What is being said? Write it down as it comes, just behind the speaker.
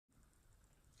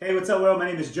Hey, what's up, world? My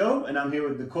name is Joe, and I'm here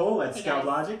with Nicole at Hey, Scalp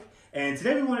guys. Logic. And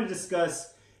today we want to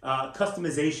discuss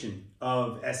customization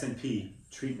of SMP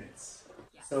treatments.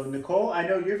 Yes. So, Nicole, I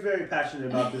know you're very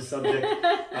passionate about this subject.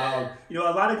 You know,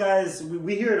 a lot of guys,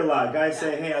 we hear it a lot. Guys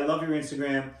say, hey, I love your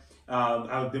Instagram.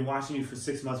 I've been watching you for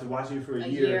 6 months, been watching you for a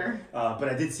year. But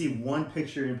I did see one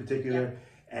picture in particular,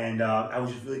 and I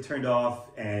was just really turned off,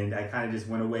 and I kind of just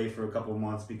went away for a couple of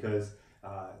months because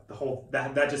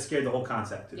that just scared the whole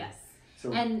concept to me. Yes.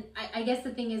 So, and I guess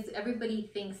the thing is, everybody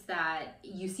thinks that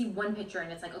you see one picture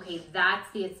and it's like, okay, that's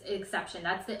the exception.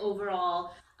 That's the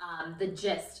overall, the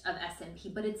gist of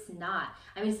SMP, but it's not.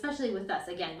 I mean, especially with us,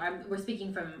 again, we're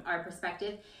speaking from our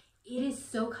perspective. It is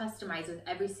so customized with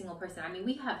every single person. I mean,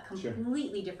 we have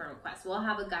completely different requests. We'll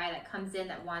have a guy that comes in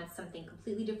that wants something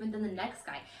completely different than the next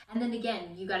guy. And then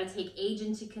again, you got to take age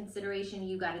into consideration.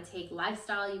 You got to take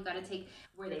lifestyle. You got to take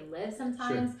where they live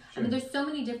sometimes. I mean, there's so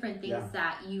many different things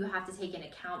that you have to take in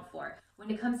account for.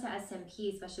 When it comes to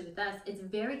SMP, especially with us, it's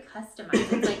very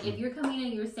customized. It's like if you're coming in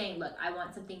and you're saying, look, I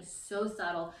want something so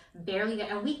subtle, barely there.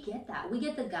 And we get that. We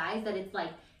get the guys that it's like,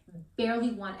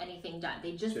 barely want anything done.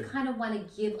 They just kind of want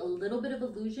to give a little bit of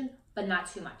illusion, but not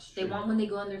too much. They want when they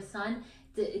go in their sun,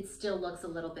 it still looks a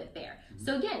little bit bare.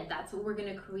 So again, that's what we're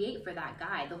going to create for that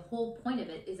guy. The whole point of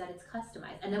it is that it's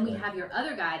customized. And then we have your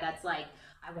other guy that's like,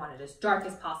 I want it as dark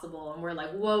as possible. And we're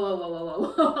like, whoa, whoa, whoa, whoa,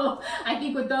 whoa, whoa. I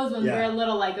think with those ones, we're a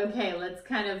little like, okay, let's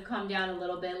kind of calm down a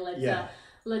little bit.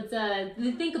 Let's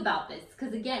think about this,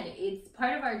 because again, it's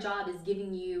part of our job is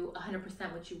giving you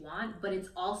 100% what you want, but it's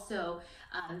also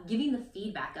giving the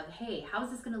feedback of, hey, how is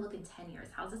this going to look in 10 years?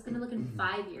 How's this going to look in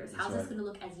 5 years? How's this going to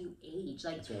look as you age?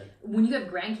 Like when you have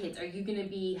grandkids, are you going to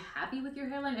be happy with your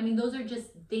hairline? I mean, those are just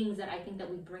things that I think that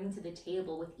we bring to the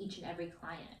table with each and every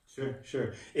client.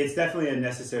 Sure. It's definitely a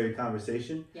necessary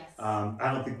conversation. Yes.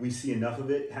 I don't think we see enough of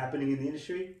it happening in the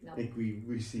industry. Nope. I think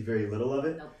we see very little of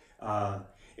it. Nope.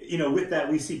 You know, with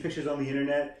that, we see pictures on the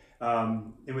internet,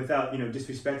 and without, you know,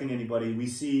 disrespecting anybody, we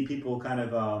see people kind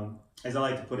of, as I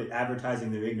like to put it,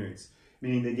 advertising their ignorance.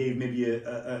 Meaning they gave maybe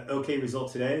a okay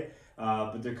result today,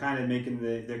 but they're kind of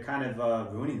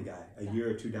ruining the guy a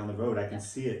year or two down the road. I can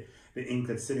see it. The ink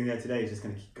that's sitting there today is just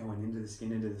going to keep going into the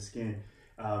skin.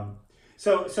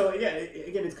 So yeah,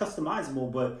 again, it's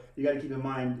customizable, but you got to keep in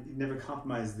mind, you never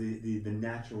compromise the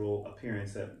natural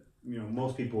appearance that, you know,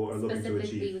 most people are looking to achieve.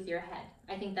 Specifically with your head.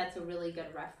 I think that's a really good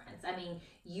reference. I mean,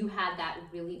 you had that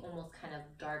really almost kind of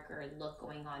darker look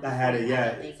going on. I had it,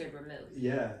 lasered removed.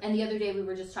 Yeah. And the other day we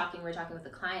were talking with the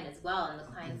client as well, and the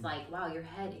client's like, wow, your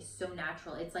head is so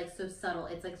natural. It's like so subtle.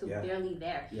 It's like so barely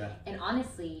there. Yeah. And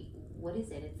honestly, what is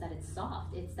it? It's that it's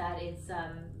soft. It's that it's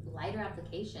lighter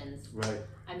applications. Right.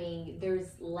 I mean, there's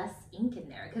less ink in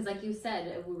there. Because like you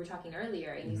said, we were talking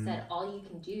earlier, and you said all you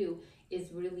can do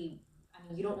is really, I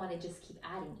mean, you don't want to just keep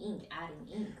adding ink.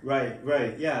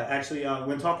 Right. Yeah, actually,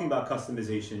 when talking about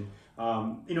customization,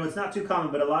 you know, it's not too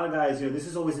common, but a lot of guys, you know, this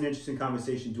is always an interesting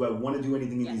conversation. Do I want to do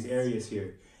anything in these areas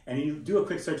here? And you do a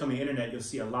quick search on the internet, you'll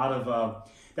see a lot of,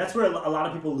 that's where a lot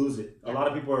of people lose it. A lot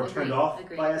of people are turned off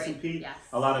by SMP. Yes.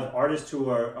 A lot of artists who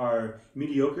are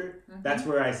mediocre, that's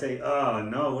where I say, oh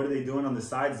no, what are they doing on the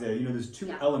sides there? You know, there's two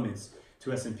elements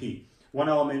to SMP. One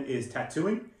element is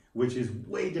tattooing, which is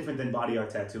way different than body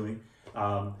art tattooing.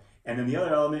 And then the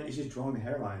other element is just drawing the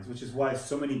hairlines, which is why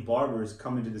so many barbers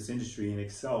come into this industry and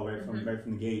excel right from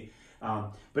the gate.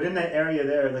 But in that area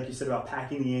there, like you said about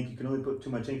packing the ink, you can only put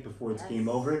too much ink before it's game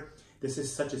over. This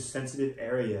is such a sensitive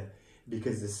area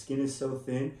because the skin is so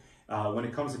thin. When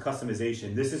it comes to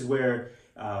customization, this is where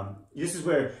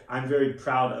I'm very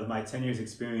proud of my 10 years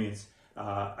experience.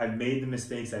 I've made the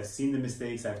mistakes, I've seen the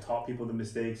mistakes, I've taught people the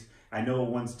mistakes. I know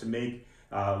what ones to make,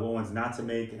 what ones not to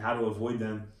make, and how to avoid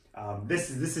them. This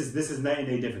is night and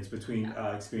day difference between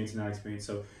experience and not experience.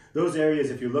 So those areas,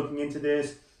 if you're looking into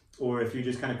this, or if you're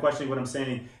just kind of questioning what I'm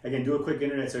saying, again, do a quick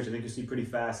internet search. I think you'll see pretty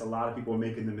fast. A lot of people are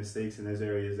making the mistakes in those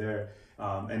areas there.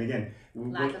 And again,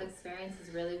 lack of experience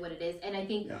is really what it is. And I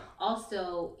think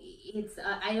also it's,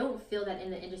 I don't feel that in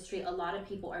the industry, a lot of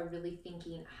people are really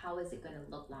thinking, how is it going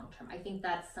to look long term? I think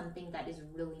that's something that is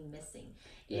really missing.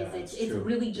 It's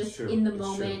really just in the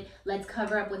moment. Let's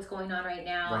cover up what's going on right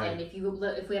now. And if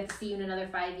we have to see you in another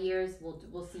 5 years,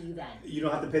 we'll see you then. You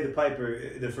don't have to pay the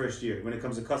piper the first year. When it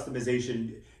comes to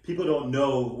customization, people don't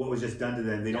know what was just done to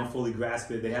them. They don't fully grasp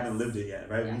it. They haven't lived it yet,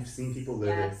 right? We've seen people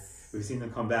live it. We've seen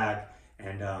them come back.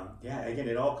 And yeah, again,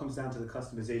 it all comes down to the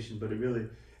customization, but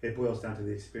it boils down to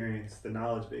the experience, the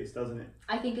knowledge base, doesn't it?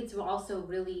 I think it's also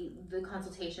really the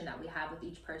consultation that we have with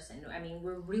each person. I mean,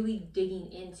 we're really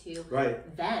digging into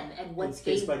them and what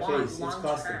they want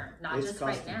long term, not just custom.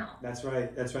 Right now. That's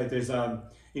right. That's right. There's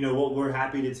you know, we're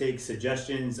happy to take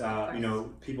suggestions. You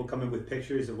know, people come in with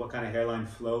pictures of what kind of hairline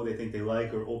flow they think they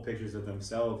like, or old pictures of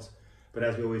themselves. But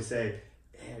as we always say,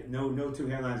 no two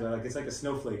hairlines are like, it's like a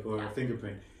snowflake or a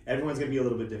fingerprint. Everyone's gonna be a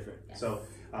little bit different. Yes.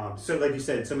 So like you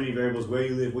said, so many variables: where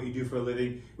you live, what you do for a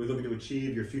living, we're looking to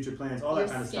achieve, your future plans, all that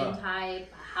kind of stuff. Your skin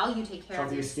type, how you take care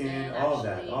of your skin, all of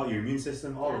that, all your immune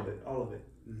system, all of it.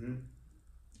 Mm-hmm.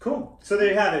 Cool. So there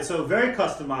you have it. So very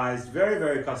customized,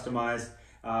 very customized.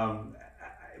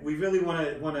 We really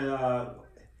want to.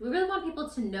 We really want people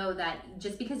to know that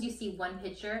just because you see one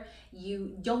picture,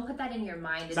 you don't put that in your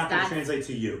mind. It's not going to translate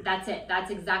to you. That's it.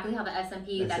 That's exactly how the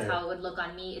SMP, that's how it would look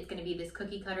on me. It's going to be this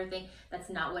cookie cutter thing.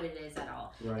 That's not what it is at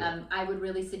all. Right. I would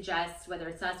really suggest, whether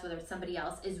it's us, whether it's somebody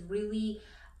else, is really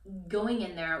going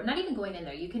in there, not even going in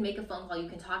there. You can make a phone call, you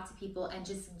can talk to people and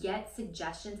just get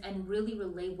suggestions and really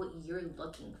relay what you're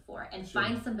looking for, and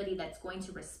find somebody that's going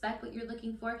to respect what you're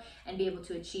looking for and be able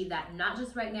to achieve that, not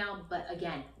just right now, but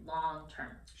again, long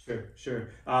term. Sure.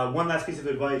 One last piece of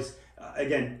advice,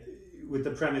 again, with the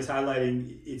premise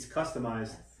highlighting, it's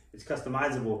customized, it's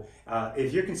customizable.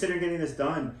 If you're considering getting this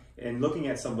done and looking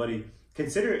at somebody,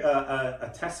 consider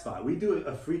a test spot. We do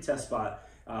a free test spot.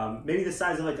 Maybe the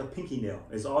size of like a pinky nail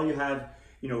is all you have,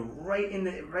 you know, right.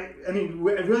 I mean,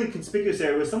 a really conspicuous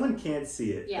area where someone can't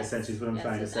see it. Essentially, is what I'm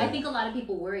trying to say. I think a lot of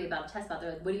people worry about test spot.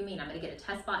 They're like, "What do you mean? I'm going to get a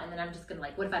test spot, and then I'm just going to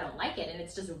like, what if I don't like it?" And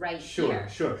it's just right here.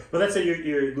 Sure. But let's say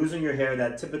you're losing your hair,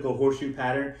 that typical horseshoe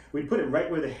pattern. We put it right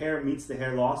where the hair meets the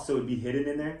hair loss, so it'd be hidden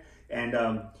in there, and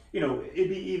you know, it'd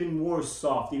be even more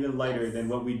soft, even lighter than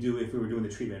what we do if we were doing the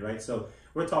treatment, right? So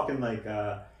we're talking like.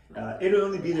 It'll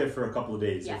only be there for a couple of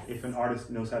days if an artist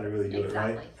knows how to really do it,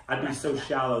 right? I'd be so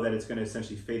shallow that it's going to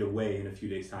essentially fade away in a few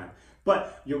days' time.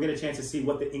 But you'll get a chance to see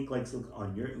what the ink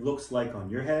looks like on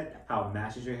your head, how it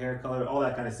matches your hair color, all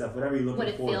that kind of stuff, whatever you're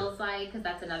looking for. What it feels like, because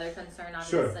that's another concern,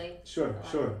 obviously. Sure.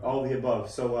 All of the above.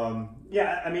 So,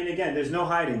 yeah, I mean, again, there's no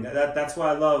hiding. That's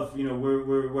why I love, you know,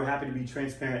 we're happy to be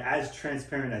transparent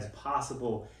as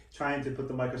possible, trying to put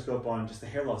the microscope on just the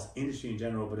hair loss industry in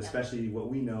general, but especially what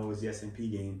we know is the SMP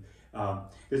game.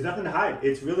 There's nothing to hide.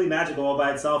 It's really magical all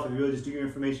by itself if you really just do your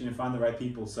information and find the right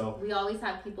people. So we always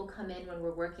have people come in when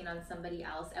we're working on somebody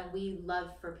else, and we love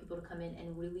for people to come in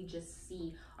and really just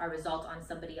see our result on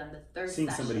somebody on the third session.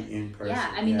 Seeing somebody in person.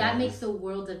 Yeah, I mean, that makes a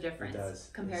world of difference. It does.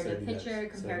 Compared to a picture,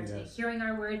 compared to hearing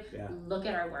our word. Look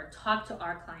at our work. Talk to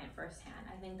our client firsthand.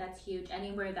 I think that's huge.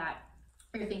 Anywhere that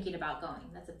you're thinking about going,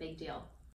 that's a big deal.